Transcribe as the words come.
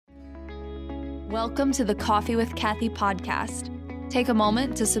Welcome to the Coffee with Kathy podcast. Take a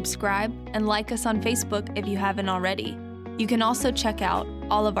moment to subscribe and like us on Facebook if you haven't already. You can also check out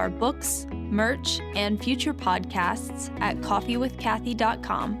all of our books, merch, and future podcasts at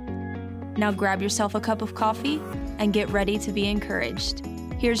coffeewithkathy.com. Now grab yourself a cup of coffee and get ready to be encouraged.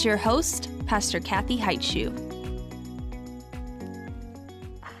 Here's your host, Pastor Kathy Heitshoe.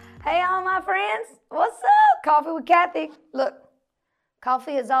 Hey, all my friends. What's up? Coffee with Kathy. Look,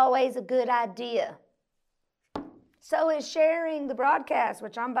 coffee is always a good idea. So is sharing the broadcast,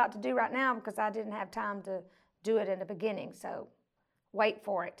 which I'm about to do right now because I didn't have time to do it in the beginning. So wait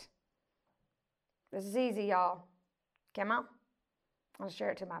for it. This is easy, y'all. Come on. I'll share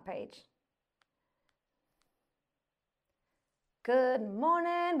it to my page. Good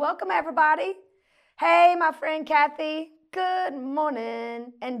morning. Welcome, everybody. Hey, my friend Kathy. Good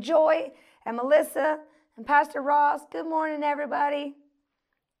morning. And Joy and Melissa and Pastor Ross. Good morning, everybody.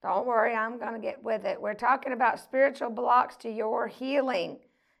 Don't worry, I'm going to get with it. We're talking about spiritual blocks to your healing.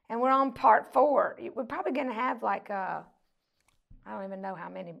 And we're on part 4. We're probably going to have I don't even know how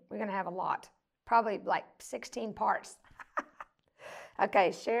many. We're going to have a lot. Probably like 16 parts.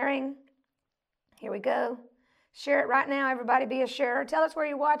 Okay, sharing. Here we go. Share it right now. Everybody be a sharer. Tell us where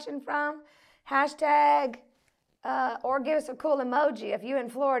you're watching from. Hashtag or give us a cool emoji. If you're in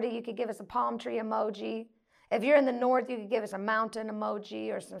Florida, you could give us a palm tree emoji. If you're in the north, you could give us a mountain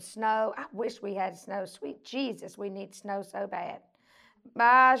emoji or some snow. I wish we had snow. Sweet Jesus, we need snow so bad.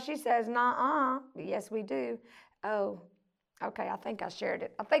 She says, nuh-uh. Yes, we do. Oh, okay, I think I shared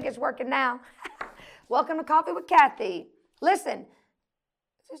it. I think it's working now. Welcome to Coffee with Kathy. Listen,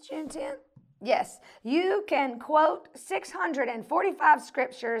 is this June 10th? Yes, you can quote 645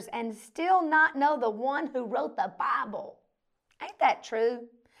 scriptures and still not know the one who wrote the Bible. Ain't that true?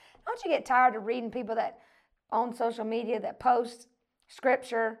 Don't you get tired of reading people that on social media that post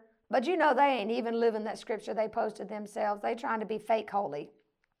scripture, but you know they ain't even living that scripture they posted themselves. They trying to be fake holy.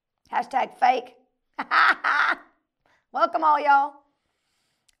 Hashtag fake. Welcome all y'all.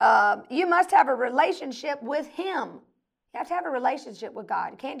 You must have a relationship with him. You have to have a relationship with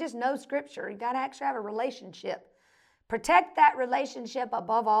God. You can't just know scripture. You got to actually have a relationship. Protect that relationship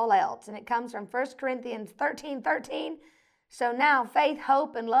above all else. And it comes from 1 Corinthians 13:13. So now faith,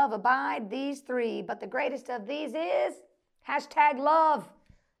 hope, and love abide, these 3. But the greatest of these is hashtag love.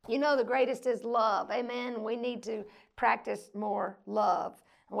 You know the greatest is love. Amen. We need to practice more love.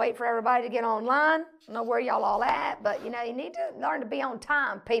 Wait for everybody to get online. I don't know where y'all all at, but you need to learn to be on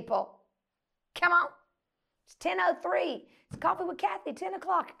time, people. Come on. It's 10:03. It's Coffee with Kathy, 10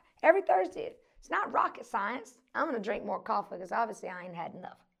 o'clock every Thursday. It's not rocket science. I'm going to drink more coffee because obviously I ain't had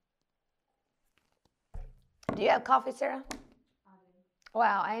enough. Do you have coffee, Sarah? I do.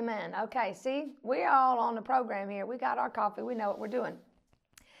 Wow, amen. Okay, see, we're all on the program here. We got our coffee. We know what we're doing.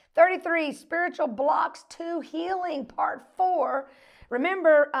 33, spiritual blocks to healing, part 4.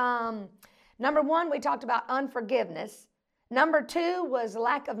 Remember, number 1, we talked about unforgiveness. Number 2 was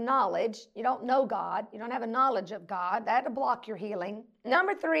lack of knowledge. You don't know God. You don't have a knowledge of God. That'll block your healing.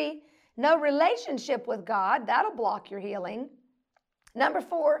 Number 3, no relationship with God. That'll block your healing. Number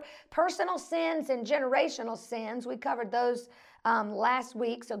 4, personal sins and generational sins. We covered those last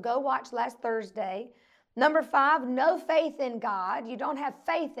week, so go watch last Thursday. Number 5, no faith in God. You don't have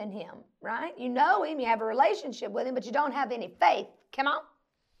faith in him, right? You know him, you have a relationship with him, but you don't have any faith. Come on.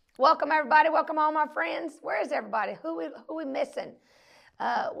 Welcome, everybody. Welcome, all my friends. Where is everybody? Who we missing?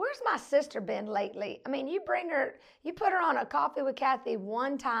 Where's my sister been lately? I mean, you put her on a Coffee with Kathy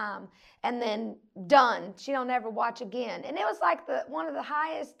one time and then done. She don't ever watch again. And it was like one of the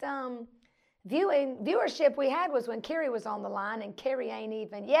highest viewership we had was when Carrie was on the line, and Carrie ain't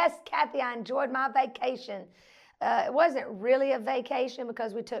even. Yes, Kathy, I enjoyed my vacation. It wasn't really a vacation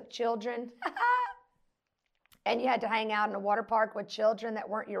because we took children. And you had to hang out in a water park with children that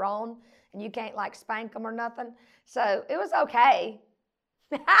weren't your own, and you can't spank them or nothing. So it was okay.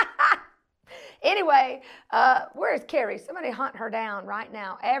 Anyway, where's Carrie? Somebody hunt her down right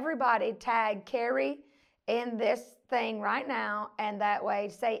now. Everybody tag Carrie in this thing right now, and that way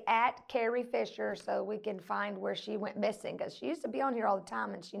say at Carrie Fisher so we can find where she went missing, because she used to be on here all the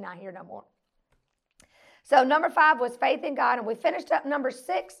time and she's not here no more. So number 5 was faith in God, and we finished up number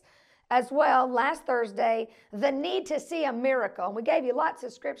 6 as well last Thursday, the need to see a miracle. And we gave you lots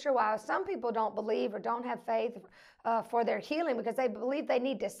of scripture why some people don't believe or don't have faith for their healing, because they believe they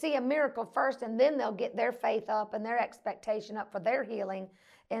need to see a miracle first, and then they'll get their faith up and their expectation up for their healing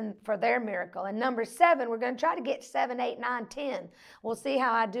and for their miracle. And number 7, we're going to try to get 7, 8, 9, 10. We'll see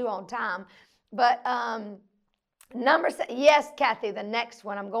how I do on time. But yes, Kathy, the next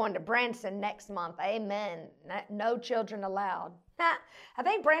one. I'm going to Branson next month. Amen. No children allowed. I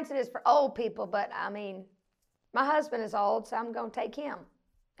think Branson is for old people, but I mean, my husband is old, so I'm going to take him.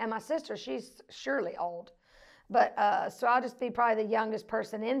 And my sister, she's surely old. But so I'll just be probably the youngest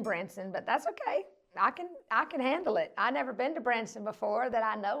person in Branson, but that's okay. I can handle it. I've never been to Branson before that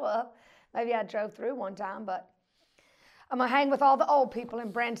I know of. Maybe I drove through one time, but I'm going to hang with all the old people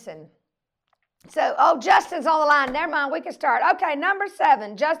in Branson. So, Justin's on the line. Never mind, we can start. Okay, number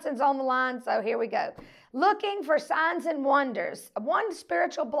 7. Justin's on the line, so here we go. Looking for signs and wonders. One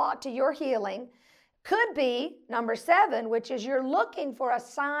spiritual block to your healing could be number 7, which is you're looking for a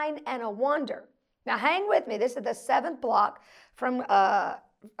sign and a wonder. Now, hang with me. This is the 7th block from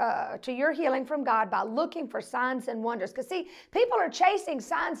to your healing from God by looking for signs and wonders. Because see, people are chasing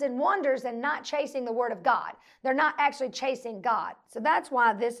signs and wonders and not chasing the Word of God. They're not actually chasing God. So that's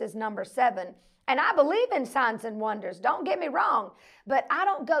why this is number 7. And I believe in signs and wonders. Don't get me wrong. But I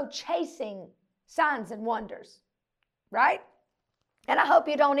don't go chasing signs and wonders. Right? And I hope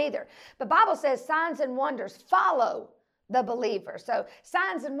you don't either. The Bible says signs and wonders follow the believer. So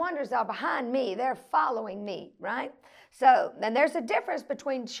signs and wonders are behind me. They're following me, right? So then there's a difference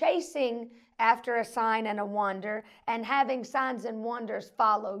between chasing after a sign and a wonder and having signs and wonders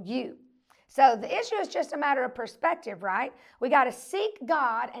follow you. So the issue is just a matter of perspective, right? We got to seek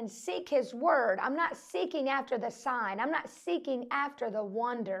God and seek His Word. I'm not seeking after the sign. I'm not seeking after the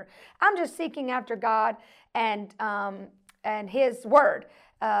wonder. I'm just seeking after God and His Word.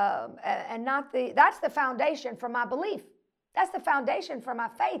 And that's the foundation for my belief. That's the foundation for my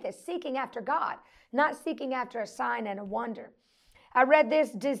faith, is seeking after God, not seeking after a sign and a wonder. I read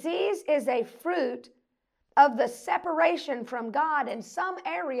this: disease is a fruit of the separation from God in some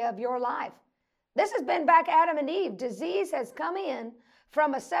area of your life. This has been back Adam and Eve. Disease has come in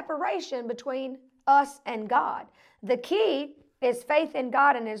from a separation between us and God. The key is faith in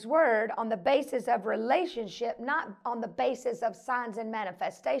God and His Word on the basis of relationship, not on the basis of signs and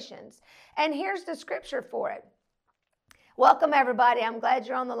manifestations. And here's the scripture for it. Welcome, everybody. I'm glad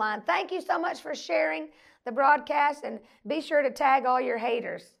you're on the line. Thank you so much for sharing the broadcast, and be sure to tag all your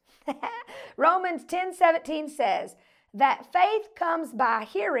haters. Romans 10:17 says that faith comes by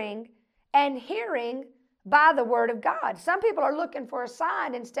hearing, and hearing by the Word of God. Some people are looking for a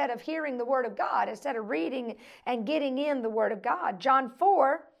sign instead of hearing the Word of God, instead of reading and getting in the Word of God. John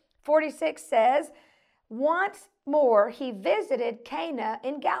 4:46 says, once more he visited Cana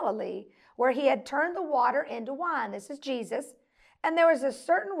in Galilee, where he had turned the water into wine. This is Jesus. And there was a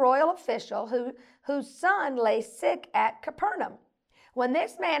certain royal official whose son lay sick at Capernaum. When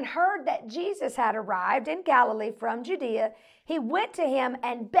this man heard that Jesus had arrived in Galilee from Judea, he went to him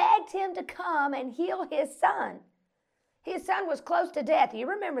and begged him to come and heal his son. His son was close to death. You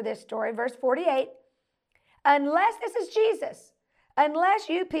remember this story, verse 48. This is Jesus. Unless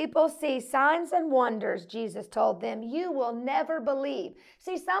you people see signs and wonders, Jesus told them, you will never believe.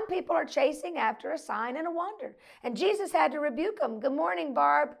 See, some people are chasing after a sign and a wonder. And Jesus had to rebuke them. Good morning,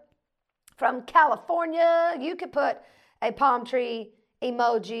 Barb. From California, you could put a palm tree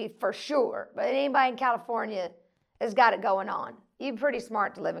emoji for sure. But anybody in California has got it going on. You're pretty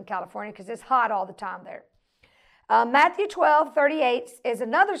smart to live in California because it's hot all the time there. Matthew 12:38 is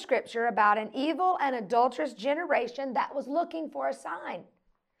another scripture about an evil and adulterous generation that was looking for a sign.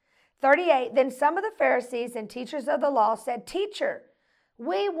 38, then some of the Pharisees and teachers of the law said, Teacher,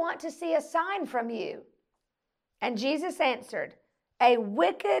 we want to see a sign from you. And Jesus answered, a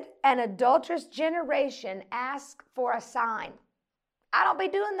wicked and adulterous generation asks for a sign. I don't be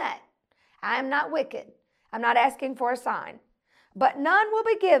doing that. I am not wicked. I'm not asking for a sign. But none will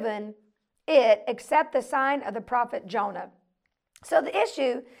be given it except the sign of the prophet Jonah. So the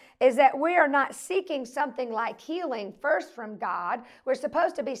issue is that we are not seeking something like healing first from God. We're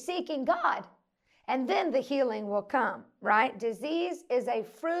supposed to be seeking God, and then the healing will come, right? Disease is a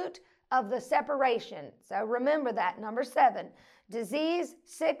fruit of the separation. So remember that, number 7. Disease,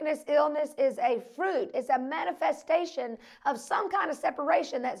 sickness, illness is a fruit. It's a manifestation of some kind of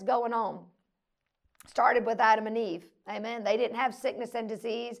separation that's going on. Started with Adam and Eve. Amen. They didn't have sickness and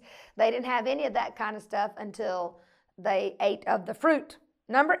disease. They didn't have any of that kind of stuff until they ate of the fruit.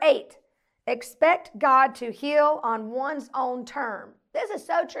 Number 8, expect God to heal on one's own term. This is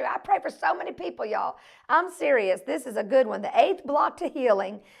so true. I pray for so many people, y'all. I'm serious. This is a good one. The 8th block to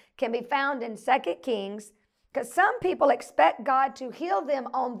healing can be found in 2 Kings, because some people expect God to heal them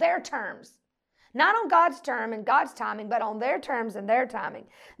on their terms. Not on God's term and God's timing, but on their terms and their timing.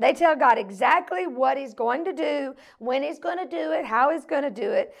 They tell God exactly what He's going to do, when He's going to do it, how He's going to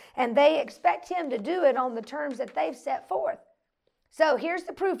do it, and they expect Him to do it on the terms that they've set forth. So here's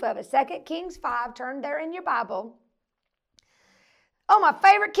the proof of it. 2 Kings 5, turn there in your Bible. Oh, my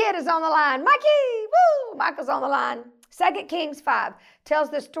favorite kid is on the line. Mikey, woo! Michael's on the line. 2 Kings 5 tells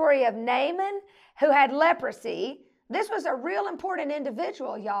the story of Naaman who had leprosy. This was a real important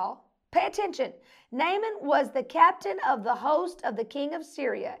individual, y'all. Pay attention. Naaman was the captain of the host of the king of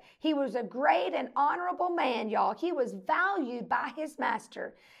Syria. He was a great and honorable man, y'all. He was valued by his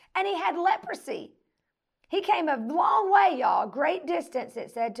master, and he had leprosy. He came a long way, y'all, great distance,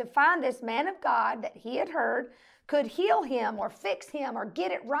 it said, to find this man of God that he had heard could heal him or fix him or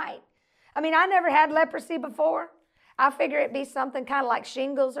get it right. I mean, I never had leprosy before. I figure it'd be something kind of like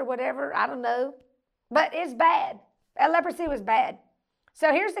shingles or whatever. I don't know. But it's bad. That leprosy was bad.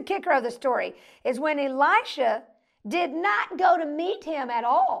 So here's the kicker of the story, is when Elisha did not go to meet him at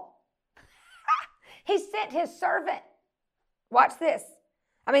all. He sent his servant. Watch this.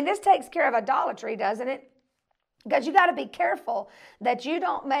 I mean, this takes care of idolatry, doesn't it? Because you got to be careful that you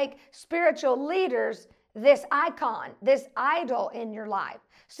don't make spiritual leaders this icon, this idol in your life.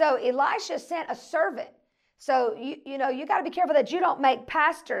 So Elisha sent a servant. So, you got to be careful that you don't make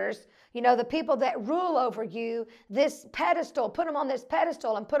pastors, the people that rule over you, this pedestal, put them on this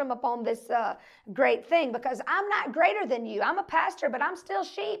pedestal and put them up on this great thing, because I'm not greater than you. I'm a pastor, but I'm still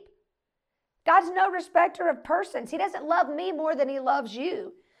sheep. God's no respecter of persons. He doesn't love me more than he loves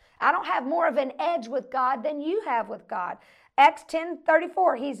you. I don't have more of an edge with God than you have with God. Acts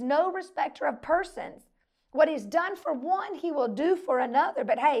 10:34, he's no respecter of persons. What he's done for one, he will do for another.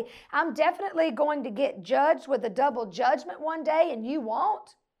 But hey, I'm definitely going to get judged with a double judgment one day, and you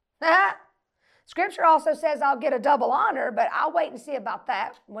won't. Scripture also says I'll get a double honor, but I'll wait and see about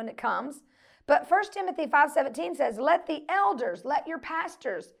that when it comes. But 1 Timothy 5:17 says, let the elders, let your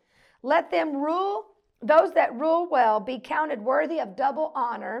pastors, let them rule, those that rule well, be counted worthy of double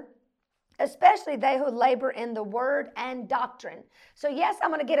honor, especially they who labor in the word and doctrine. So yes,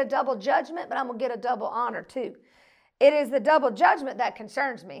 I'm going to get a double judgment, but I'm going to get a double honor too. It is the double judgment that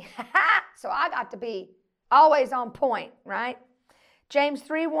concerns me. So I got to be always on point, right? James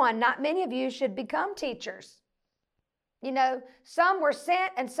 3:1, not many of you should become teachers. Some were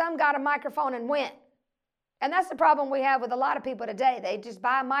sent and some got a microphone and went. And that's the problem we have with a lot of people today. They just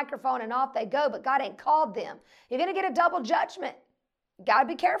buy a microphone and off they go, but God ain't called them. You're going to get a double judgment. You got to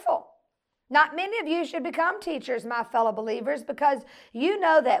be careful. Not many of you should become teachers, my fellow believers, because you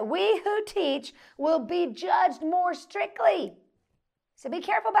know that we who teach will be judged more strictly. So be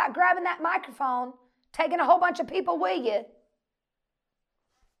careful about grabbing that microphone, taking a whole bunch of people with you.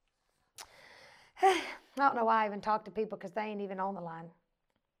 I don't know why I even talk to people, because they ain't even on the line.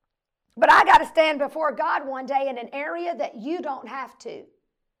 But I got to stand before God one day in an area that you don't have to.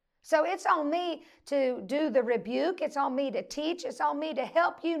 So it's on me to do the rebuke. It's on me to teach. It's on me to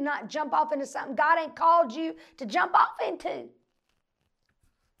help you not jump off into something God ain't called you to jump off into.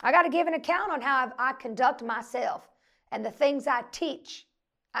 I got to give an account on how I conduct myself and the things I teach.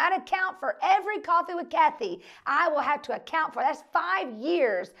 I'd account for every Coffee with Kathy. I will have to account for. That's 5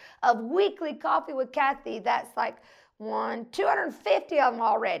 years of weekly Coffee with Kathy. That's like 250 of them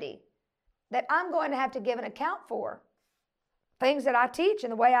already that I'm going to have to give an account for. Things that I teach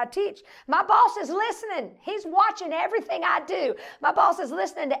and the way I teach. My boss is listening. He's watching everything I do. My boss is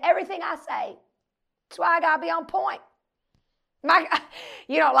listening to everything I say. That's why I got to be on point.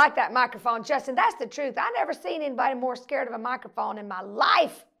 You don't like that microphone, Justin. That's the truth. I never seen anybody more scared of a microphone in my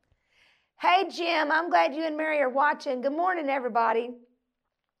life. Hey, Jim, I'm glad you and Mary are watching. Good morning, everybody.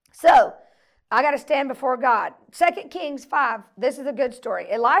 So, I got to stand before God. 2 Kings 5, this is a good story.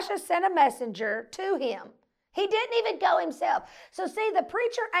 Elisha sent a messenger to him. He didn't even go himself. So see, the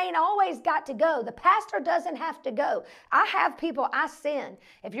preacher ain't always got to go. The pastor doesn't have to go. I have people I send.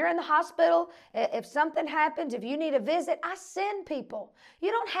 If you're in the hospital, if something happens, if you need a visit, I send people.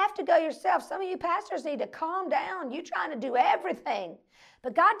 You don't have to go yourself. Some of you pastors need to calm down. You're trying to do everything.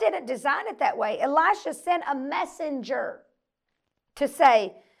 But God didn't design it that way. Elisha sent a messenger to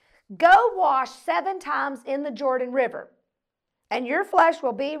say, go wash 7 times in the Jordan River, and your flesh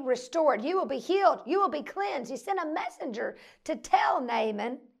will be restored. You will be healed. You will be cleansed. He sent a messenger to tell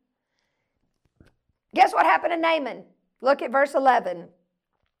Naaman. Guess what happened to Naaman? Look at verse 11.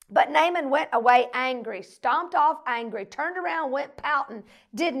 But Naaman went away angry, stomped off angry, turned around, went pouting,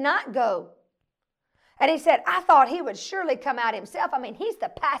 did not go. And he said, I thought he would surely come out himself. I mean, he's the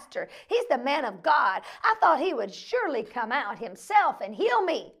pastor. He's the man of God. I thought he would surely come out himself and heal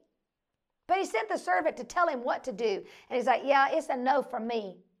me. But he sent the servant to tell him what to do. And he's like, yeah, it's a no from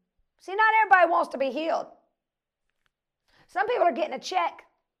me. See, not everybody wants to be healed. Some people are getting a check.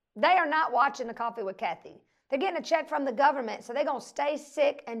 They are not watching the Coffee with Kathy. They're getting a check from the government, so they're going to stay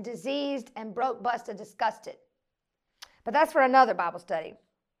sick and diseased and broke, busted, disgusted. But that's for another Bible study.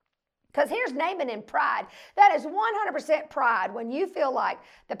 Because here's Naaman in pride. That is 100% pride when you feel like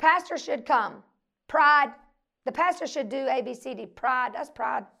the pastor should come. Pride. The pastor should do ABCD. Pride. That's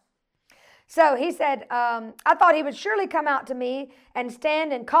pride. So he said, I thought he would surely come out to me and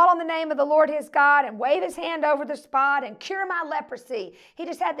stand and call on the name of the Lord his God and wave his hand over the spot and cure my leprosy. He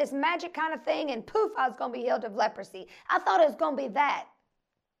just had this magic kind of thing, and poof, I was going to be healed of leprosy. I thought it was going to be that.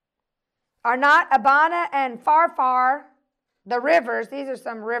 Are not Abana and Pharpar, the rivers, these are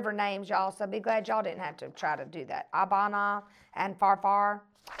some river names, y'all, so be glad y'all didn't have to try to do that. Abana and Pharpar.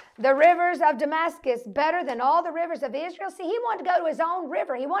 The rivers of Damascus, better than all the rivers of Israel. See, he wanted to go to his own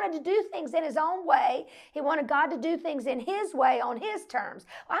river. He wanted to do things in his own way. He wanted God to do things in his way, on his terms.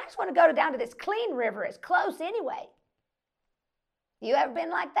 Well, I just want to go down to this clean river. It's close anyway. You ever been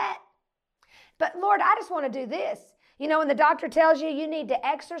like that? But Lord, I just want to do this. You know, when the doctor tells you you need to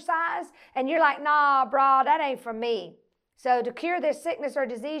exercise, and you're like, nah, bro, that ain't for me. So to cure this sickness or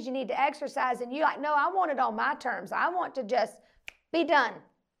disease, you need to exercise. And you're like, no, I want it on my terms. I want to just be done.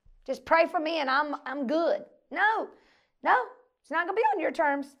 Just pray for me and I'm good. No, it's not going to be on your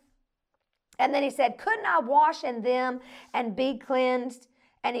terms. And then he said, couldn't I wash in them and be cleansed?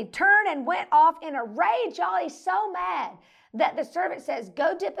 And he turned and went off in a rage, y'all. He's so mad that the servant says,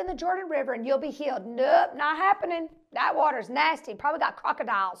 go dip in the Jordan River and you'll be healed. Nope, not happening. That water's nasty. Probably got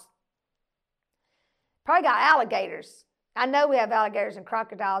crocodiles. Probably got alligators. I know we have alligators and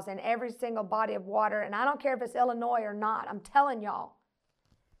crocodiles in every single body of water, and I don't care if it's Illinois or not. I'm telling y'all.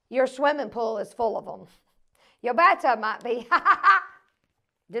 Your swimming pool is full of them. Your bathtub might be.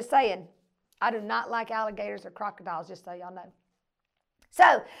 Just saying. I do not like alligators or crocodiles, just so y'all know.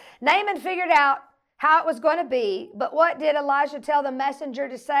 So Naaman figured out how it was going to be, but what did Elijah tell the messenger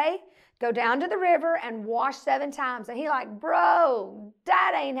to say? Go down to the river and wash 7 times. And he like, bro,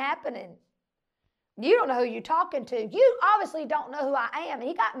 that ain't happening. You don't know who you're talking to. You obviously don't know who I am. And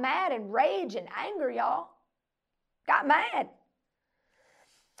he got mad and rage and anger, y'all. Got mad.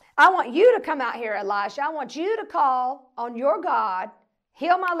 I want you to come out here, Elisha. I want you to call on your God,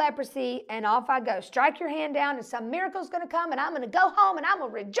 heal my leprosy, and off I go. Strike your hand down, and some miracle's going to come, and I'm going to go home, and I'm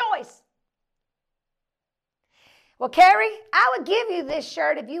going to rejoice. Well, Carrie, I would give you this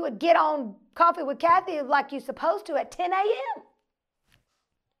shirt if you would get on Coffee with Kathy like you're supposed to at 10 a.m.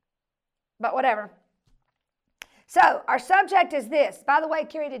 But whatever. So our subject is this. By the way,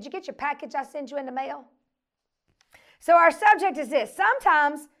 Carrie, did you get your package I sent you in the mail? So our subject is this.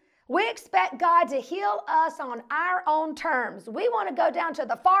 Sometimes we expect God to heal us on our own terms. We want to go down to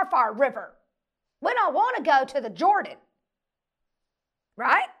the Pharpar River. We don't want to go to the Jordan.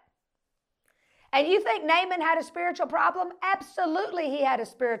 Right? And you think Naaman had a spiritual problem? Absolutely he had a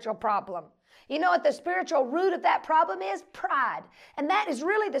spiritual problem. You know what the spiritual root of that problem is? Pride. And that is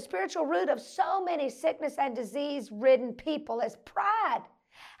really the spiritual root of so many sickness and disease-ridden people is pride.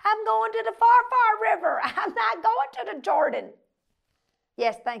 I'm going to the Pharpar River. I'm not going to the Jordan.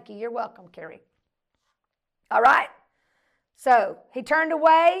 Yes, thank you. You're welcome, Carrie. All right. So he turned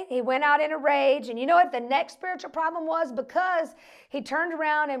away. He went out in a rage. And you know what the next spiritual problem was? Because he turned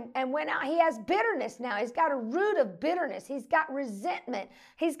around and went out. He has bitterness now. He's got a root of bitterness. He's got resentment.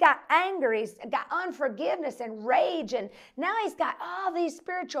 He's got anger. He's got unforgiveness and rage. And now he's got all these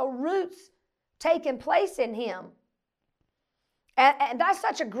spiritual roots taking place in him. And that's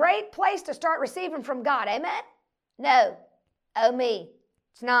such a great place to start receiving from God. Amen? No. Oh, me.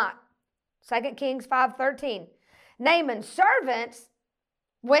 It's not. 2 Kings 5:13. Naaman's servants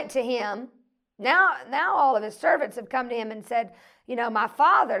went to him. Now all of his servants have come to him and said, you know, my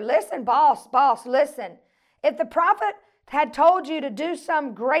father, listen, boss, listen. If the prophet had told you to do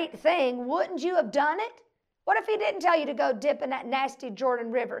some great thing, wouldn't you have done it? What if he didn't tell you to go dip in that nasty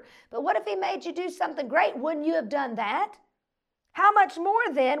Jordan River? But what if he made you do something great? Wouldn't you have done that? How much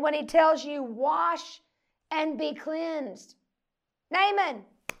more then when he tells you, wash and be cleansed? Naaman,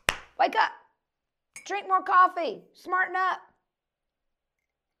 wake up. Drink more coffee. Smarten up.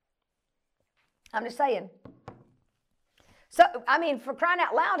 I'm just saying. So, I mean, for crying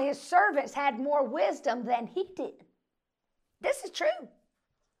out loud, his servants had more wisdom than he did. This is true.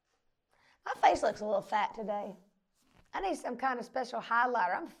 My face looks a little fat today. I need some kind of special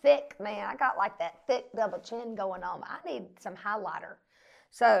highlighter. I'm thick, man. I got like that thick double chin going on. I need some highlighter.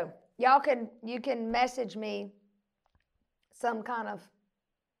 So, you can message me some kind of,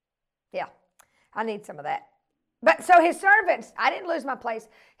 yeah. I need some of that. But so his servants, I didn't lose my place.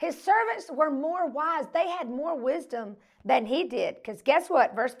 His servants were more wise. They had more wisdom than he did. Because guess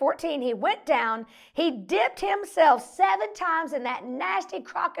what? Verse 14, he went down. He dipped himself 7 times in that nasty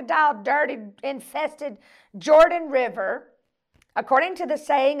crocodile, dirty, infested Jordan River. According to the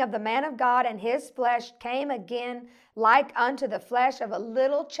saying of the man of God, and his flesh came again like unto the flesh of a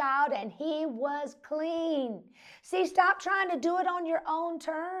little child, and he was clean. See, stop trying to do it on your own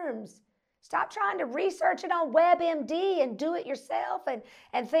terms. Stop trying to research it on WebMD and do it yourself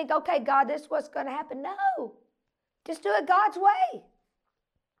and think, okay, God, this is what's going to happen. No, just do it God's way.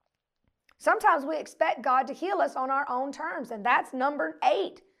 Sometimes we expect God to heal us on our own terms, and that's number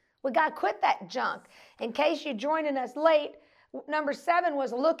 8. We got to quit that junk. In case you're joining us late, number 7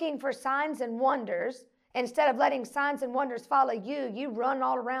 was looking for signs and wonders. Instead of letting signs and wonders follow you, you run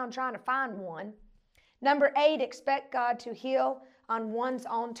all around trying to find one. Number 8, expect God to heal on one's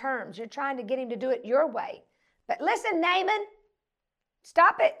own terms. You're trying to get him to do it your way. But listen, Naaman,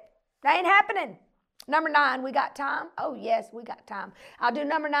 stop it. That ain't happening. Number 9, we got time? Oh, yes, we got time. I'll do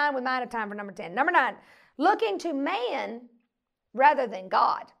number 9. We might have time for number 10. Number 9, looking to man rather than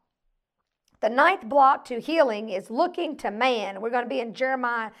God. The 9th block to healing is looking to man. We're going to be in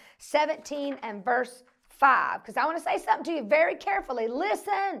Jeremiah 17 and verse 5, because I want to say something to you very carefully.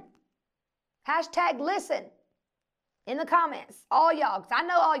 Listen. Hashtag listen in the comments. All y'all, because I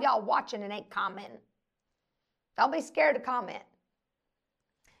know all y'all watching and ain't commenting. Don't be scared to comment.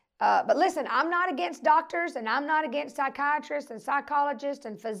 But listen, I'm not against doctors, and I'm not against psychiatrists and psychologists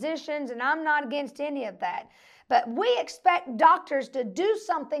and physicians, and I'm not against any of that. But we expect doctors to do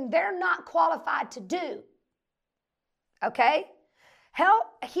something they're not qualified to do. Okay?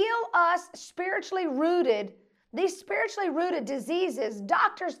 Heal us spiritually rooted. These spiritually rooted diseases,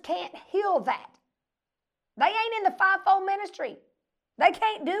 doctors can't heal that. They ain't in the fivefold ministry. They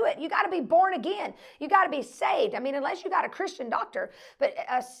can't do it. You got to be born again. You got to be saved. I mean, unless you got a Christian doctor, but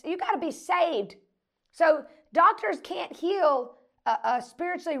you got to be saved. So doctors can't heal a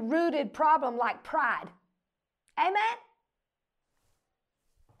spiritually rooted problem like pride. Amen?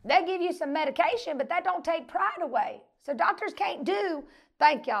 They give you some medication, but that don't take pride away. So doctors can't do,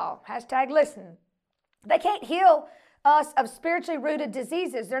 thank y'all, hashtag listen. They can't heal us of spiritually rooted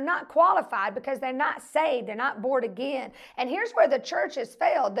diseases. They're not qualified because they're not saved. They're not born again. And here's where the church has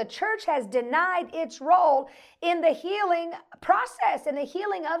failed. The church has denied its role in the healing process, in the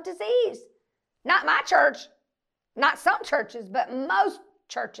healing of disease. Not my church, not some churches, but most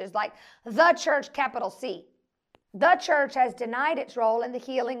churches, like the church, capital C. The church has denied its role in the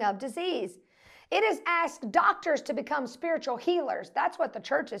healing of disease. It has asked doctors to become spiritual healers. That's what the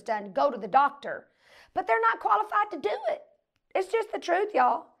church has done, go to the doctor. But they're not qualified to do it. It's just the truth,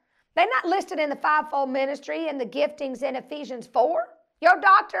 y'all. They're not listed in the fivefold ministry and the giftings in Ephesians 4. Your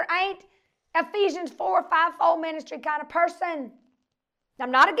doctor ain't Ephesians 4 fivefold ministry kind of person. I'm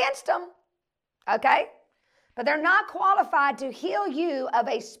not against them, okay? But they're not qualified to heal you of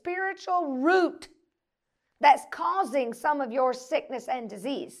a spiritual root that's causing some of your sickness and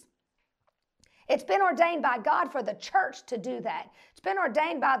disease. It's been ordained by God for the church to do that. It's been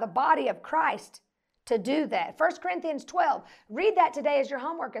ordained by the body of Christ to do that. 1 Corinthians 12. Read that today as your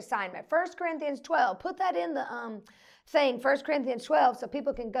homework assignment. 1 Corinthians 12. Put that in the thing, 1 Corinthians 12, so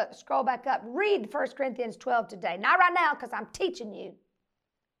people can go scroll back up. Read 1 Corinthians 12 today. Not right now, because I'm teaching you.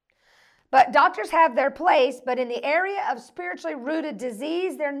 But doctors have their place, but in the area of spiritually rooted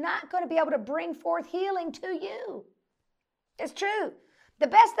disease, they're not going to be able to bring forth healing to you. It's true. The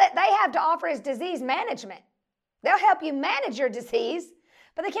best that they have to offer is disease management. They'll help you manage your disease,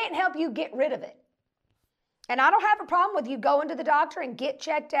 but they can't help you get rid of it. And I don't have a problem with you going to the doctor and get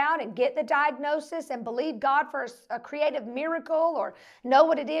checked out and get the diagnosis and believe God for a creative miracle or know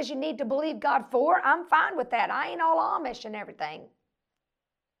what it is you need to believe God for. I'm fine with that. I ain't all Amish and everything.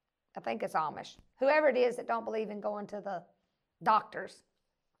 I think it's Amish. Whoever it is that don't believe in going to the doctors.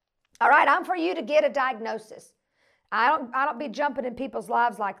 All right, I'm for you to get a diagnosis. I don't be jumping in people's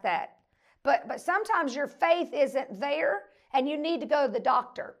lives like that. But sometimes your faith isn't there and you need to go to the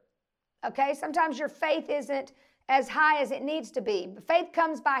doctor. Okay? Sometimes your faith isn't as high as it needs to be. Faith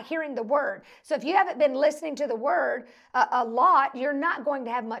comes by hearing the word. So if you haven't been listening to the word a lot, you're not going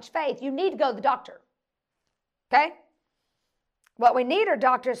to have much faith. You need to go to the doctor. Okay? What we need are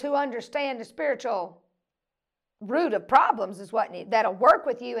doctors who understand the spiritual root of problems is what need. That'll work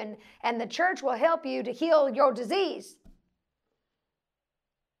with you, and the church will help you to heal your disease.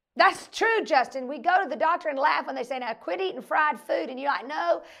 That's true, Justin. We go to the doctor and laugh when they say, now quit eating fried food. And you're like,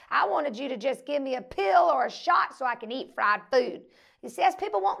 no, I wanted you to just give me a pill or a shot so I can eat fried food. You see, as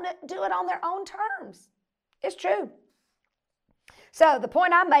people want to do it on their own terms. It's true. So the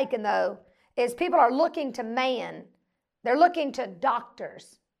point I'm making, though, is people are looking to man. They're looking to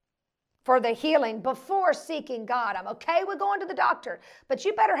doctors for the healing before seeking God. I'm okay with going to the doctor, but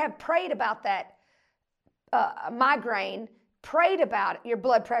you better have prayed about that migraine, prayed about your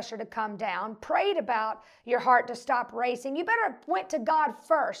blood pressure to come down, prayed about your heart to stop racing. You better have went to God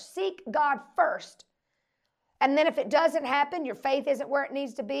first. Seek God first. And then if it doesn't happen, your faith isn't where it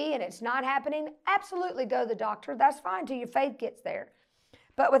needs to be, and it's not happening, absolutely go to the doctor. That's fine till your faith gets there.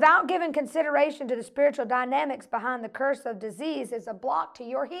 But without giving consideration to the spiritual dynamics behind the curse of disease is a block to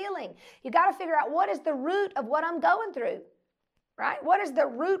your healing. You got to figure out what is the root of what I'm going through, right? What is the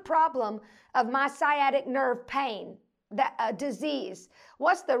root problem of my sciatic nerve pain, that disease?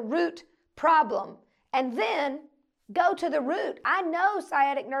 What's the root problem? And then go to the root. I know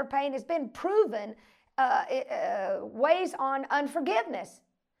sciatic nerve pain has been proven weighs on unforgiveness.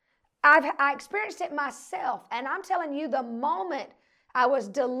 I experienced it myself, and I'm telling you, the moment I was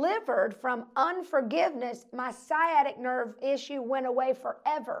delivered from unforgiveness, my sciatic nerve issue went away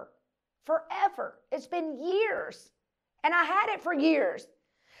forever. Forever. It's been years, and I had it for years.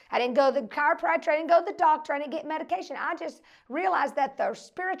 I didn't go to the chiropractor, I didn't go to the doctor, I didn't get medication. I just realized that the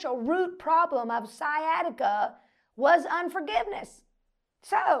spiritual root problem of sciatica was unforgiveness.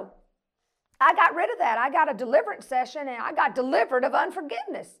 So I got rid of that. I got a deliverance session, and I got delivered of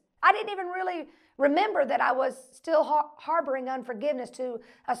unforgiveness. I didn't even really remember that I was still harboring unforgiveness to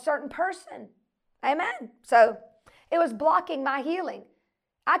a certain person. Amen. So it was blocking my healing.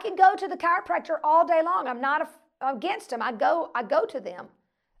 I can go to the chiropractor all day long. I'm not against them. I go to them.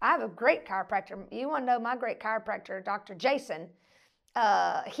 I have a great chiropractor. You want to know my great chiropractor, Dr. Jason.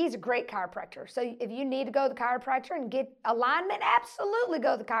 He's a great chiropractor. So if you need to go to the chiropractor and get alignment, absolutely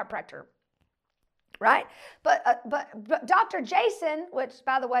go to the chiropractor. Right? But Dr. Jason, which,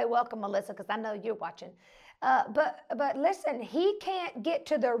 by the way, welcome, Melissa, because I know you're watching. But listen, he can't get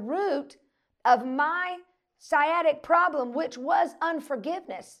to the root of my sciatic problem, which was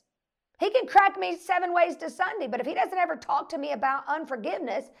unforgiveness. He can crack me 7 ways to Sunday, but if he doesn't ever talk to me about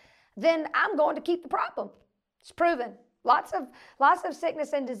unforgiveness, then I'm going to keep the problem. It's proven. Lots of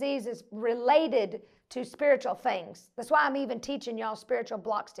sickness and disease is related to spiritual things. That's why I'm even teaching y'all spiritual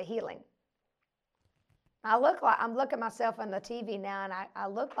blocks to healing. I'm looking at myself on the TV now, and I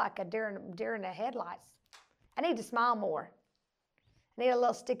look like a deer in the headlights. I need to smile more. I need a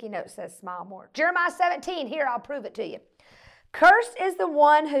little sticky note that says smile more. Jeremiah 17, here, I'll prove it to you. Cursed is the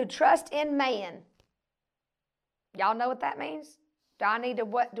one who trusts in man. Y'all know what that means? Do I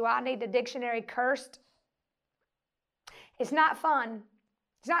need a dictionary? Cursed? It's not fun.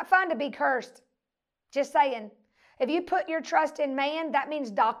 It's not fun to be cursed. Just saying. If you put your trust in man, that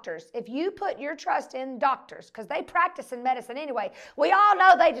means doctors. If you put your trust in doctors, because they practice in medicine anyway, we all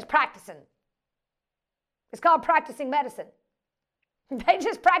know they just practicing. It's called practicing medicine. They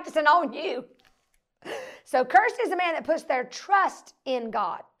just practicing on you. So cursed is a man that puts their trust in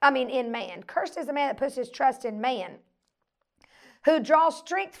in man. Cursed is a man that puts his trust in man, who draws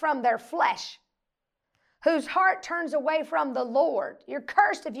strength from their flesh, whose heart turns away from the Lord. You're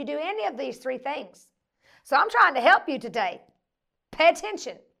cursed if you do any of these 3 things. So I'm trying to help you today. Pay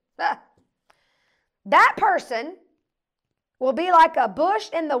attention. That person will be like a bush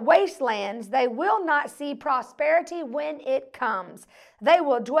in the wastelands. They will not see prosperity when it comes. They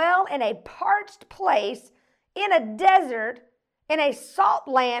will dwell in a parched place, in a desert, in a salt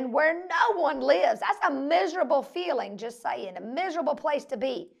land where no one lives. That's a miserable feeling, just saying. A miserable place to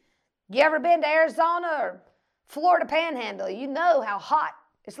be. You ever been to Arizona or Florida Panhandle? You know how hot.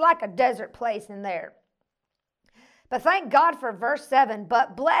 It's like a desert place in there. But thank God for verse 7.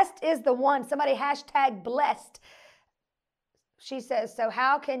 But blessed is the one. Somebody hashtag blessed. She says, so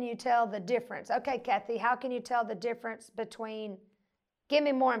how can you tell the difference? Okay, Kathy, how can you tell the difference between, give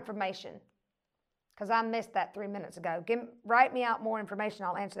me more information. Because I missed that 3 minutes ago. Write me out more information.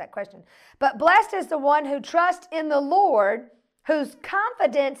 I'll answer that question. But blessed is the one who trusts in the Lord, whose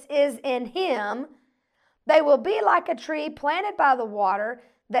confidence is in him. They will be like a tree planted by the water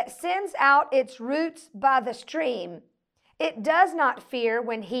that sends out its roots by the stream. It does not fear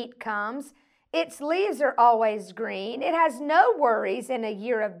when heat comes. Its leaves are always green. It has no worries in a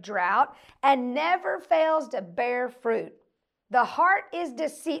year of drought and never fails to bear fruit. The heart is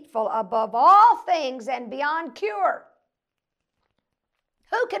deceitful above all things and beyond cure.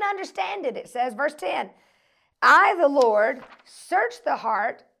 Who can understand it? It says, verse 10, I, the Lord, search the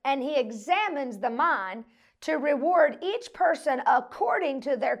heart, and he examines the mind to reward each person according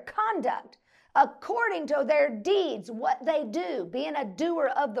to their conduct, according to their deeds, what they do, being a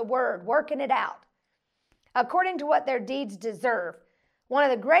doer of the word, working it out, according to what their deeds deserve. One of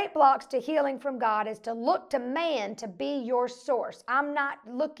the great blocks to healing from God is to look to man to be your source. I'm not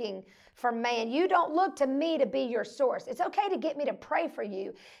looking for man. You don't look to me to be your source. It's okay to get me to pray for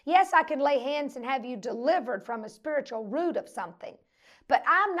you. Yes, I can lay hands and have you delivered from a spiritual root of something. But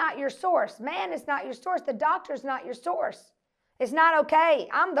I'm not your source. Man is not your source. The doctor's not your source. It's not okay.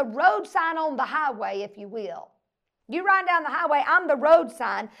 I'm the road sign on the highway, if you will. You ride down the highway, I'm the road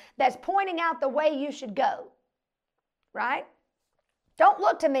sign that's pointing out the way you should go. Right? Don't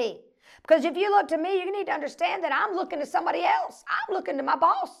look to me. Because if you look to me, you need to understand that I'm looking to somebody else. I'm looking to my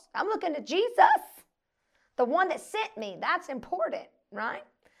boss. I'm looking to Jesus, the one that sent me. That's important, right?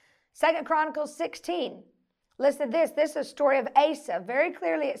 2 Chronicles 16. Listen to this. This is a story of Asa. Very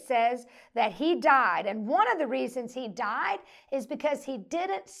clearly it says that he died. And one of the reasons he died is because he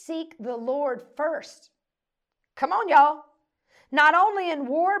didn't seek the Lord first. Come on, y'all. Not only in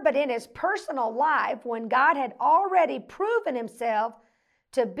war, but in his personal life, when God had already proven himself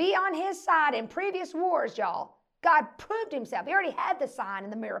to be on his side in previous wars, y'all. God proved himself. He already had the sign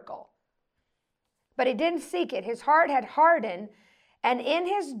and the miracle. But he didn't seek it. His heart had hardened, and in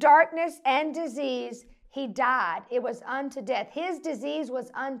his darkness and disease, he died. It was unto death. His disease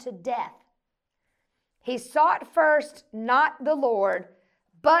was unto death. He sought first not the Lord,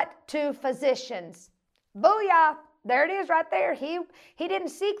 but to physicians. Booyah! There it is right there. He didn't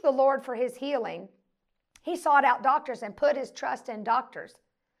seek the Lord for his healing. He sought out doctors and put his trust in doctors.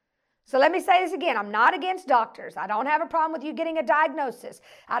 So let me say this again. I'm not against doctors. I don't have a problem with you getting a diagnosis.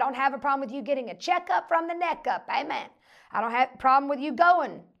 I don't have a problem with you getting a checkup from the neck up. Amen. I don't have a problem with you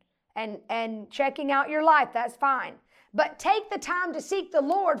going and checking out your life. That's fine. But take the time to seek the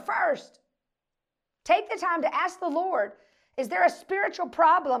Lord first. Take the time to ask the Lord, is there a spiritual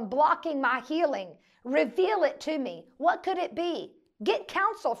problem blocking my healing? Reveal it to me. What could it be? Get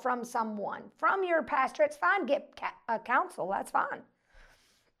counsel from someone, from your pastor. It's fine. Get counsel. That's fine.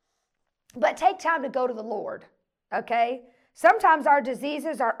 But take time to go to the Lord, okay? Sometimes our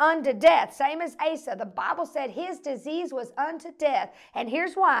diseases are unto death, same as Asa. The Bible said his disease was unto death. And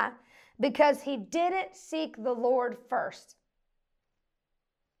here's why. Because he didn't seek the Lord first.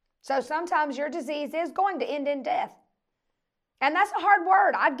 So sometimes your disease is going to end in death. And that's a hard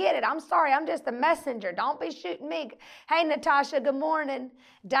word. I get it. I'm sorry. I'm just a messenger. Don't be shooting me. Hey, Natasha, good morning.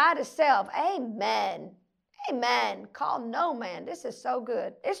 Die to self. Amen. Amen. Call no man. This is so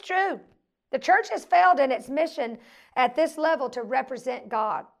good. It's true. The church has failed in its mission at this level to represent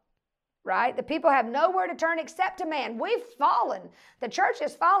God, right? The people have nowhere to turn except to man. We've fallen. The church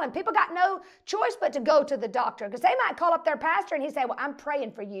has fallen. People got no choice but to go to the doctor because they might call up their pastor and he say, well, I'm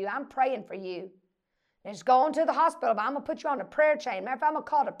praying for you. I'm praying for you. And just going to the hospital, but I'm going to put you on a prayer chain. Matter of fact, I'm going to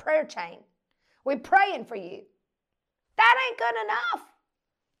call it a prayer chain. We're praying for you. That ain't good enough.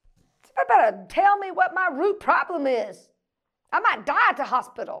 Somebody better tell me what my root problem is. I might die at the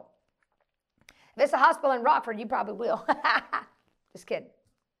hospital. If it's a hospital in Rockford, you probably will. Just kidding.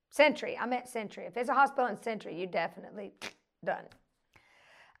 Century. I meant Century. If it's a hospital in Century, you definitely done.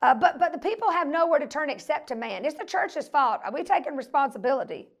 But the people have nowhere to turn except to man. It's the church's fault. Are we taking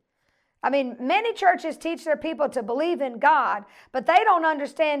responsibility? I mean, many churches teach their people to believe in God, but they don't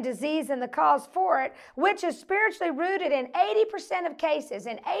understand disease and the cause for it, which is spiritually rooted in 80% of cases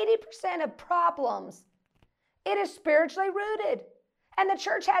and 80% of problems. It is spiritually rooted. And the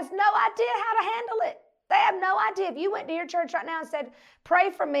church has no idea how to handle it. They have no idea. If you went to your church right now and said,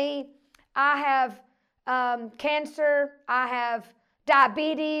 pray for me, I have cancer, I have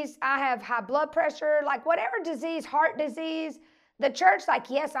diabetes, I have high blood pressure, like whatever disease, heart disease, the church like,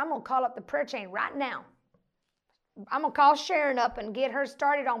 yes, I'm going to call up the prayer chain right now. I'm going to call Sharon up and get her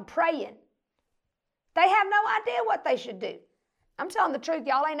started on praying. They have no idea what they should do. I'm telling the truth.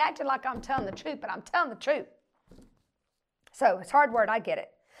 Y'all ain't acting like I'm telling the truth, but I'm telling the truth. So it's a hard word. I get it.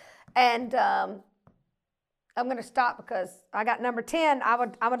 And I'm going to stop because I got number 10.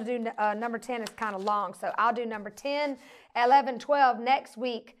 I'm going to do number 10 is kind of long. So I'll do number 10, 11, 12 next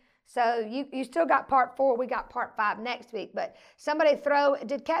week. So you still got part 4. We got part 5 next week. But somebody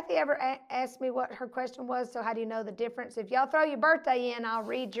did Kathy ever ask me what her question was? So how do you know the difference? If y'all throw your birthday in, I'll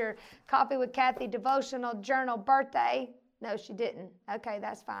read your Coffee with Kathy devotional journal birthday. No, she didn't. Okay,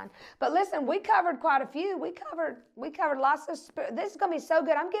 that's fine. But listen, we covered quite a few. We covered lots of, this is going to be so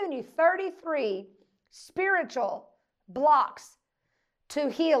good. I'm giving you 33 spiritual blocks to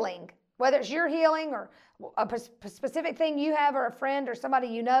healing, whether it's your healing or a specific thing you have or a friend or somebody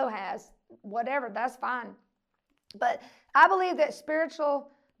you know has, whatever, that's fine. But I believe that spiritual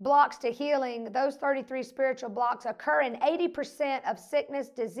blocks to healing, those 33 spiritual blocks occur in 80% of sickness,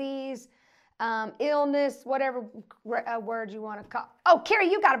 disease, illness, whatever word you want to call. Oh, Carrie,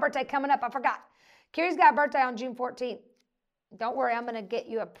 you got a birthday coming up. I forgot. Carrie's got a birthday on June 14th. Don't worry, I'm going to get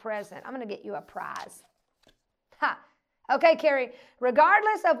you a present. I'm going to get you a prize. Ha. Okay, Carrie,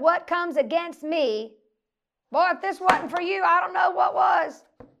 regardless of what comes against me, boy, if this wasn't for you, I don't know what was.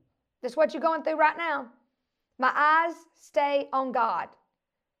 This is what you're going through right now. My eyes stay on God.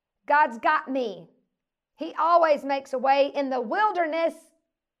 God's got me. He always makes a way in the wilderness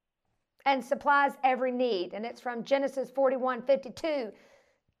and supplies every need. And it's from Genesis 41:52.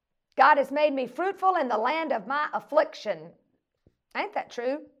 God has made me fruitful in the land of my affliction. Ain't that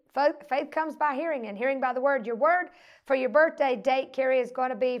true? Faith comes by hearing, and hearing by the word. Your word for your birthday date, Carrie, is going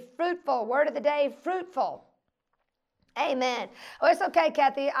to be fruitful. Word of the day, fruitful. Amen. Oh, it's okay,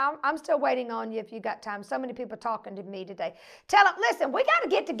 Kathy. I'm still waiting on you if you got time. So many people talking to me today. Tell them, listen, we got to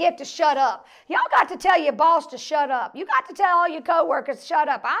get the gift to shut up. Y'all got to tell your boss to shut up. You got to tell all your coworkers to shut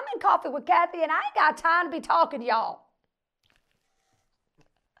up. I'm in Coffee with Kathy, and I ain't got time to be talking to y'all.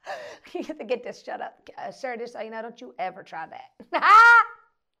 You have to get this shut up. Sarah, just so you know, don't you ever try that.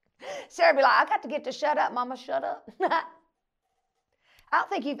 Sarah be like, I got to get to shut up, Mama, shut up. I don't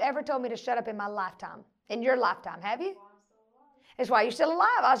think you've ever told me to shut up in my lifetime. In your lifetime, have you? It's why you're still alive.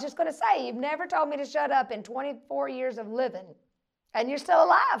 I was just going to say, you've never told me to shut up in 24 years of living, and you're still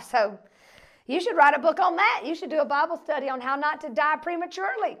alive. So you should write a book on that. You should do a Bible study on how not to die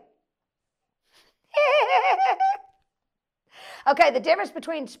prematurely. Okay, the difference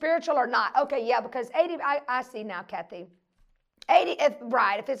between spiritual or not. Okay, yeah, because 80, I see now, Kathy. 80,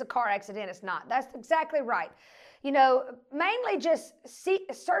 if it's a car accident, it's not. That's exactly right. You know, mainly just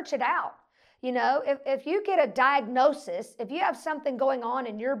search it out. You know, if you get a diagnosis, if you have something going on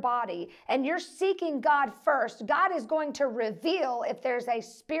in your body and you're seeking God first, God is going to reveal if there's a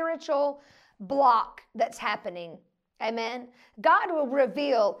spiritual block that's happening. Amen. God will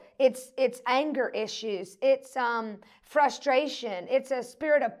reveal it's anger issues, it's frustration, it's a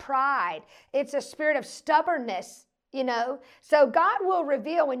spirit of pride, it's a spirit of stubbornness. You know, so God will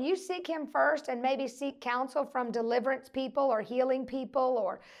reveal when you seek Him first, and maybe seek counsel from deliverance people or healing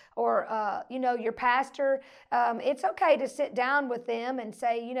people or you know, your pastor. It's okay to sit down with them and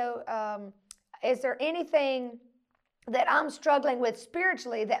say, you know, is there anything that I'm struggling with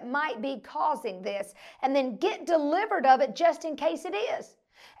spiritually that might be causing this? And then get delivered of it just in case it is.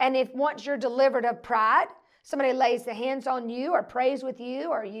 And if once you're delivered of pride, somebody lays the hands on you or prays with you,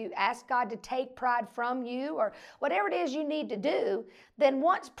 or you ask God to take pride from you, or whatever it is you need to do, then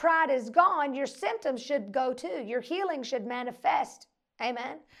once pride is gone, your symptoms should go too. Your healing should manifest.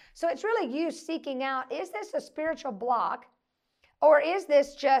 Amen. So it's really you seeking out, is this a spiritual block, or is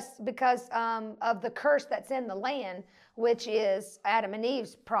this just because of the curse that's in the land, which is Adam and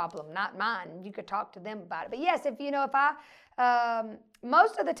Eve's problem, not mine? You could talk to them about it. But yes, if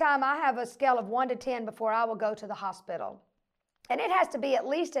most of the time I have a scale of 1 to 10 before I will go to the hospital. And it has to be at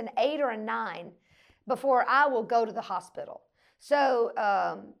least an 8 or a 9 before I will go to the hospital. So,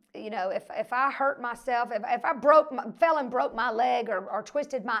 you know, if I hurt myself, if I fell and broke my leg or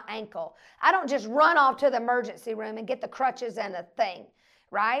twisted my ankle, I don't just run off to the emergency room and get the crutches and the thing,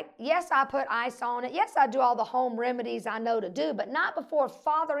 right? Yes, I put ice on it. Yes, I do all the home remedies I know to do, but not before,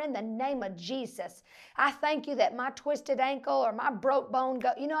 Father, in the name of Jesus, I thank you that my twisted ankle or my broke bone,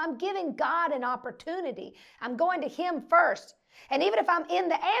 you know, I'm giving God an opportunity. I'm going to Him first. And even if I'm in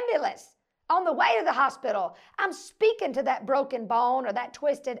the ambulance on the way to the hospital, I'm speaking to that broken bone or that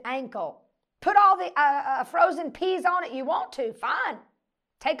twisted ankle. Put all the frozen peas on it you want to, fine.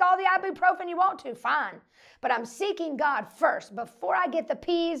 Take all the ibuprofen you want to, fine. But I'm seeking God first. Before I get the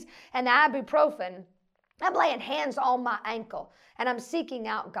peas and the ibuprofen, I'm laying hands on my ankle and I'm seeking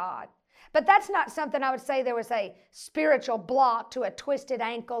out God. But that's not something I would say there was a spiritual block to a twisted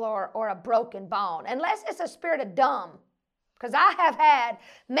ankle or a broken bone, unless it's a spirit of dumb. Because I have had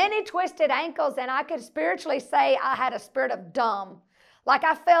many twisted ankles, and I could spiritually say I had a spirit of dumb. Like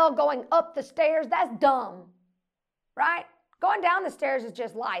I fell going up the stairs, that's dumb, right? Going down the stairs is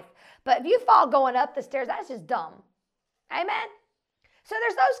just life. But if you fall going up the stairs, that's just dumb. Amen? So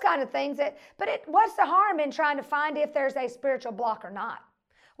there's those kind of things. What's the harm in trying to find if there's a spiritual block or not?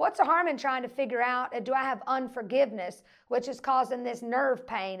 What's the harm in trying to figure out, do I have unforgiveness, which is causing this nerve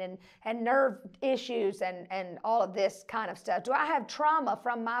pain and nerve issues and all of this kind of stuff? Do I have trauma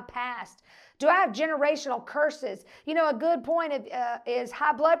from my past? Do I have generational curses? You know, a good point is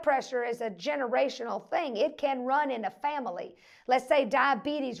high blood pressure is a generational thing. It can run in a family. Let's say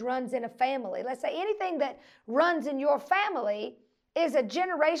diabetes runs in a family. Let's say anything that runs in your family is a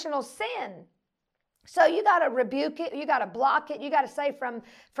generational sin. So you got to rebuke it. You got to block it. You got to say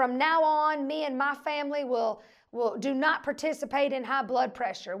from now on, me and my family will do not participate in high blood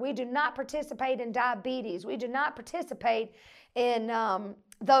pressure. We do not participate in diabetes. We do not participate in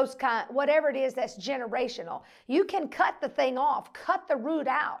those whatever it is that's generational. You can cut the thing off, cut the root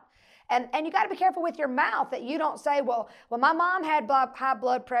out. And you got to be careful with your mouth that you don't say, well, my mom had high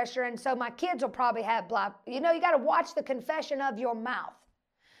blood pressure, and so my kids will probably have you know, you got to watch the confession of your mouth.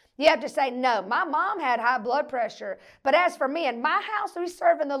 You have to say, no, my mom had high blood pressure, but as for me and my house, we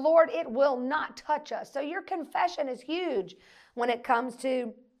serve in the Lord, it will not touch us. So your confession is huge when it comes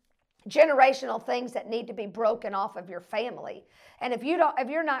to generational things that need to be broken off of your family. And if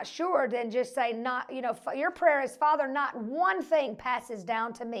you're not sure, then just say, your prayer is, Father, not one thing passes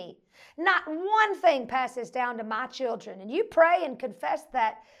down to me. Not one thing passes down to my children. And you pray and confess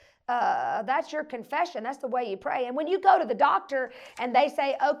that. That's your confession. That's the way you pray. And when you go to the doctor and they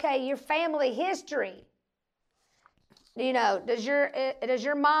say, okay, your family history, does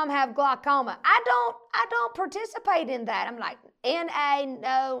your mom have glaucoma? I don't participate in that. I'm like, NA,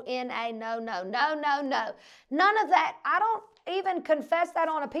 no, no. None of that. I don't even confess that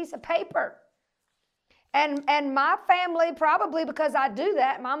on a piece of paper. And my family, probably because I do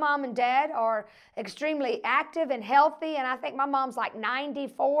that, my mom and dad are extremely active and healthy. And I think my mom's like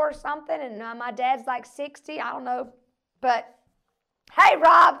 94 or something, and my dad's like 60. I don't know. But hey,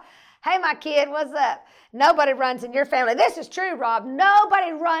 Rob. Hey, my kid, what's up? Nobody runs in your family. This is true, Rob.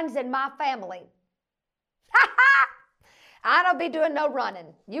 Nobody runs in my family. I don't be doing no running.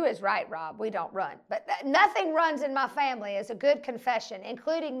 You is right, Rob. We don't run. But nothing runs in my family is a good confession,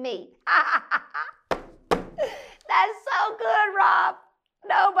 including me. That's so good, Rob.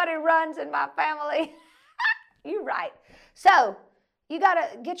 Nobody runs in my family. You're right. So you got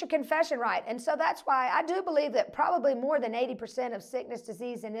to get your confession right. And so that's why I do believe that probably more than 80% of sickness,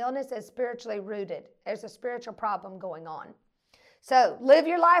 disease, and illness is spiritually rooted. There's a spiritual problem going on. So live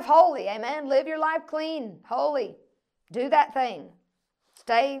your life holy. Amen. Live your life clean, holy. Do that thing.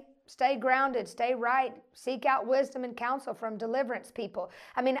 Stay grounded, stay right. Seek out wisdom and counsel from deliverance people.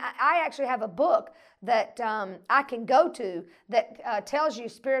 I mean, I actually have a book that I can go to that tells you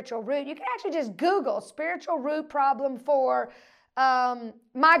spiritual root. You can actually just Google spiritual root problem for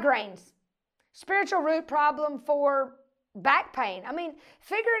migraines, spiritual root problem for back pain. I mean,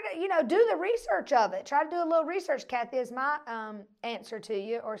 figure it, do the research of it. Try to do a little research, Kathy, is my answer to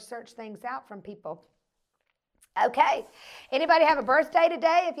you, or search things out from people. Okay. Anybody have a birthday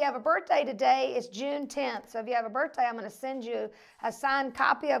today? If you have a birthday today, it's June 10th. So if you have a birthday, I'm going to send you a signed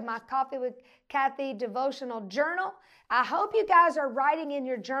copy of my Coffee with Kathy devotional journal. I hope you guys are writing in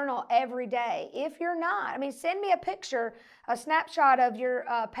your journal every day. If you're not, send me a picture, a snapshot of your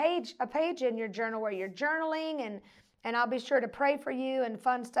a page in your journal where you're journaling, and I'll be sure to pray for you and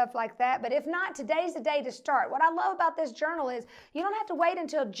fun stuff like that. But if not, today's the day to start. What I love about this journal is you don't have to wait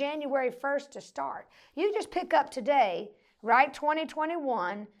until January 1st to start. You just pick up today, right?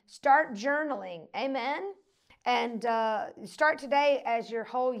 2021, start journaling. Amen. And start today as your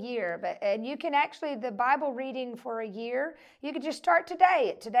whole year. And you can actually, the Bible reading for a year, you could just start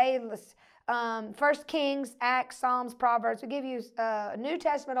today. Today, 1 Kings, Acts, Psalms, Proverbs. We give you a New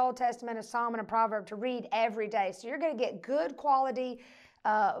Testament, Old Testament, a Psalm, and a Proverb to read every day. So you're going to get good quality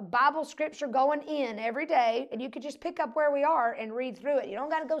Bible scripture going in every day. And you could just pick up where we are and read through it. You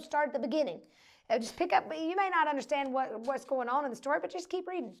don't got to go start at the beginning. Just pick up. You may not understand what's going on in the story, but just keep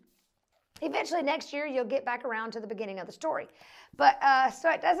reading. Eventually next year, you'll get back around to the beginning of the story. But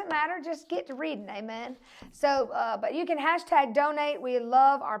so it doesn't matter. Just get to reading. Amen. So, but you can hashtag donate. We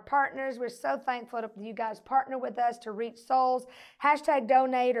love our partners. We're so thankful that you guys partner with us to reach souls. Hashtag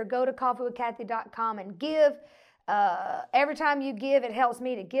donate, or go to coffeewithkathy.com and give. Every time you give, it helps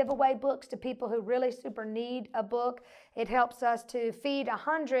me to give away books to people who really super need a book. It helps us to feed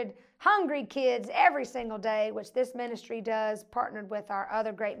 100 hungry kids every single day, which this ministry does, partnered with our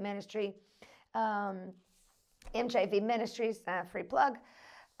other great ministry, MJV Ministries, free plug.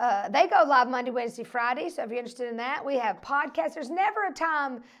 They go live Monday, Wednesday, Friday. So if you're interested in that, we have podcasts. There's never a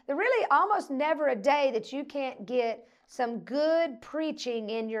time, really almost never a day that you can't get some good preaching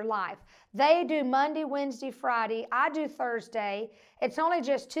in your life. They do Monday, Wednesday, Friday. I do Thursday. It's only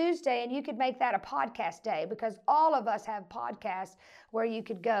just Tuesday, and you could make that a podcast day, because all of us have podcasts where you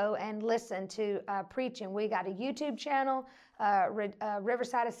could go and listen to preaching. We got a YouTube channel,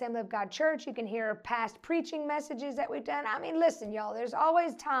 Riverside Assembly of God Church. You can hear past preaching messages that we've done. Listen, y'all, there's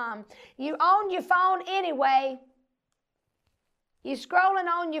always time. You own your phone anyway. You scrolling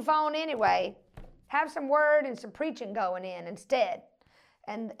on your phone anyway. Have some word and some preaching going in instead,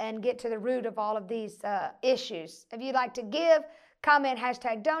 and get to the root of all of these issues. If you'd like to give, comment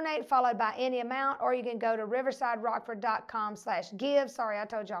hashtag donate followed by any amount, or you can go to riversiderockford.com/give. Sorry, I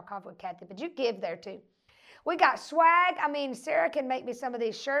told y'all Coffee with Kathy, but you give there too. We got swag. Sarah can make me some of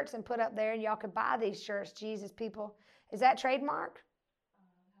these shirts and put up there, and y'all could buy these shirts. Jesus, people. Is that trademark?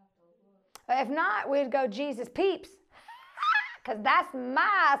 If not, we'd go Jesus Peeps, because that's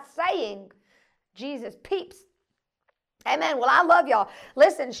my saying. Jesus Peeps. Amen. Well, I love y'all.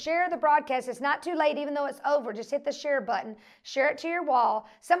 Listen, share the broadcast. It's not too late, even though it's over. Just hit the share button. Share it to your wall.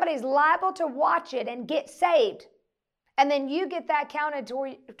 Somebody's liable to watch it and get saved. And then you get that counted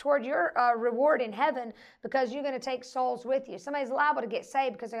toward your reward in heaven, because you're going to take souls with you. Somebody's liable to get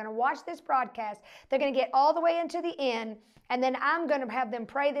saved because they're going to watch this broadcast. They're going to get all the way into the end. And then I'm going to have them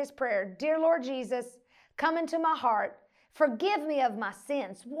pray this prayer. Dear Lord Jesus, come into my heart. Forgive me of my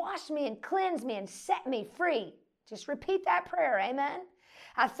sins. Wash me and cleanse me and set me free. Just repeat that prayer. Amen.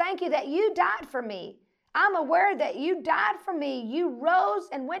 I thank you that you died for me. I'm aware that you died for me. You rose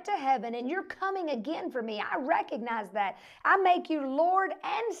and went to heaven, and you're coming again for me. I recognize that. I make you Lord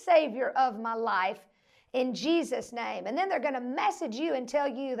and Savior of my life in Jesus' name. And then they're going to message you and tell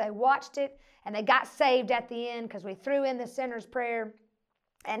you they watched it and they got saved at the end because we threw in the sinner's prayer.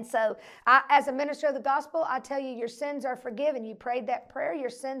 And so as a minister of the gospel, I tell you, your sins are forgiven. You prayed that prayer, your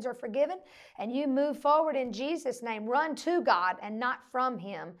sins are forgiven, and you move forward in Jesus' name. Run to God and not from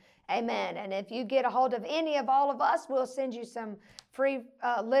him. Amen. And if you get a hold of any of all of us, we'll send you some free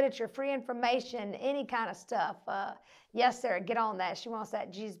literature, free information, any kind of stuff. Yes, Sarah, get on that. She wants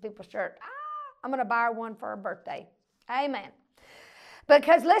that Jesus People shirt. I'm going to buy her one for her birthday. Amen.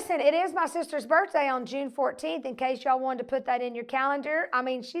 Because listen, it is my sister's birthday on June 14th, in case y'all wanted to put that in your calendar. I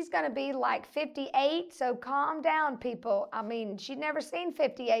mean, she's going to be like 58, so calm down, people. I mean, she'd never seen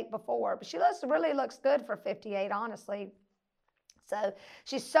 58 before, but she really looks good for 58, honestly. So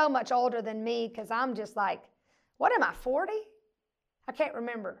she's so much older than me, because I'm just like, what am I, 40? I can't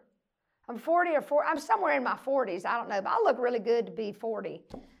remember. I'm 40 or 4. I'm somewhere in my 40s. I don't know, but I look really good to be 40.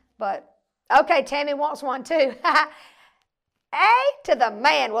 But, okay, Tammy wants one too. A to the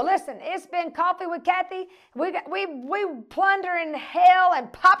man. Well, listen, it's been Coffee with Kathy. We plundering hell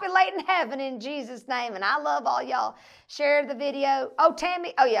and populating heaven in Jesus' name. And I love all y'all. Share the video. Oh,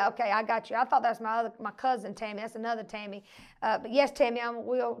 Tammy. Oh, yeah, okay, I got you. I thought that's my cousin, Tammy. That's another Tammy. But yes, Tammy,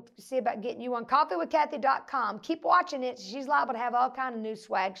 we'll see about getting you on coffeewithkathy.com. Keep watching it. She's liable to have all kind of new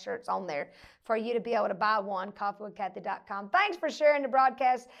swag shirts on there for you to be able to buy one, coffeewithkathy.com. Thanks for sharing the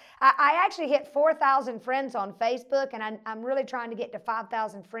broadcast. I actually hit 4,000 friends on Facebook, and I'm really trying to get to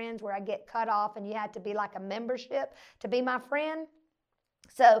 5,000 friends where I get cut off and you have to be like a membership to be my friend.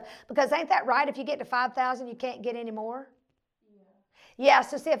 So, because ain't that right? If you get to 5,000, you can't get any more? Yeah,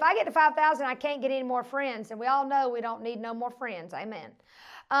 so see, if I get to 5,000, I can't get any more friends, and we all know we don't need no more friends. Amen.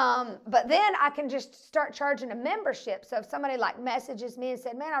 But then I can just start charging a membership. So if somebody like messages me and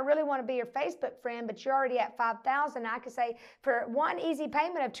said, man, I really want to be your Facebook friend, but you're already at 5,000, I could say, for one easy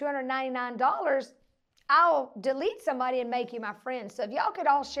payment of $299, I'll delete somebody and make you my friend. So if y'all could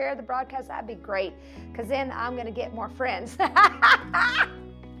all share the broadcast, that'd be great, because then I'm going to get more friends.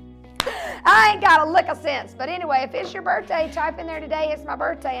 I ain't got a lick of sense. But anyway, if it's your birthday, type in there today, it's my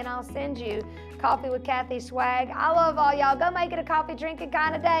birthday, and I'll send you Coffee with Kathy swag. I love all y'all. Go make it a coffee drinking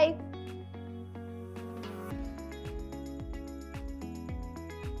kind of day.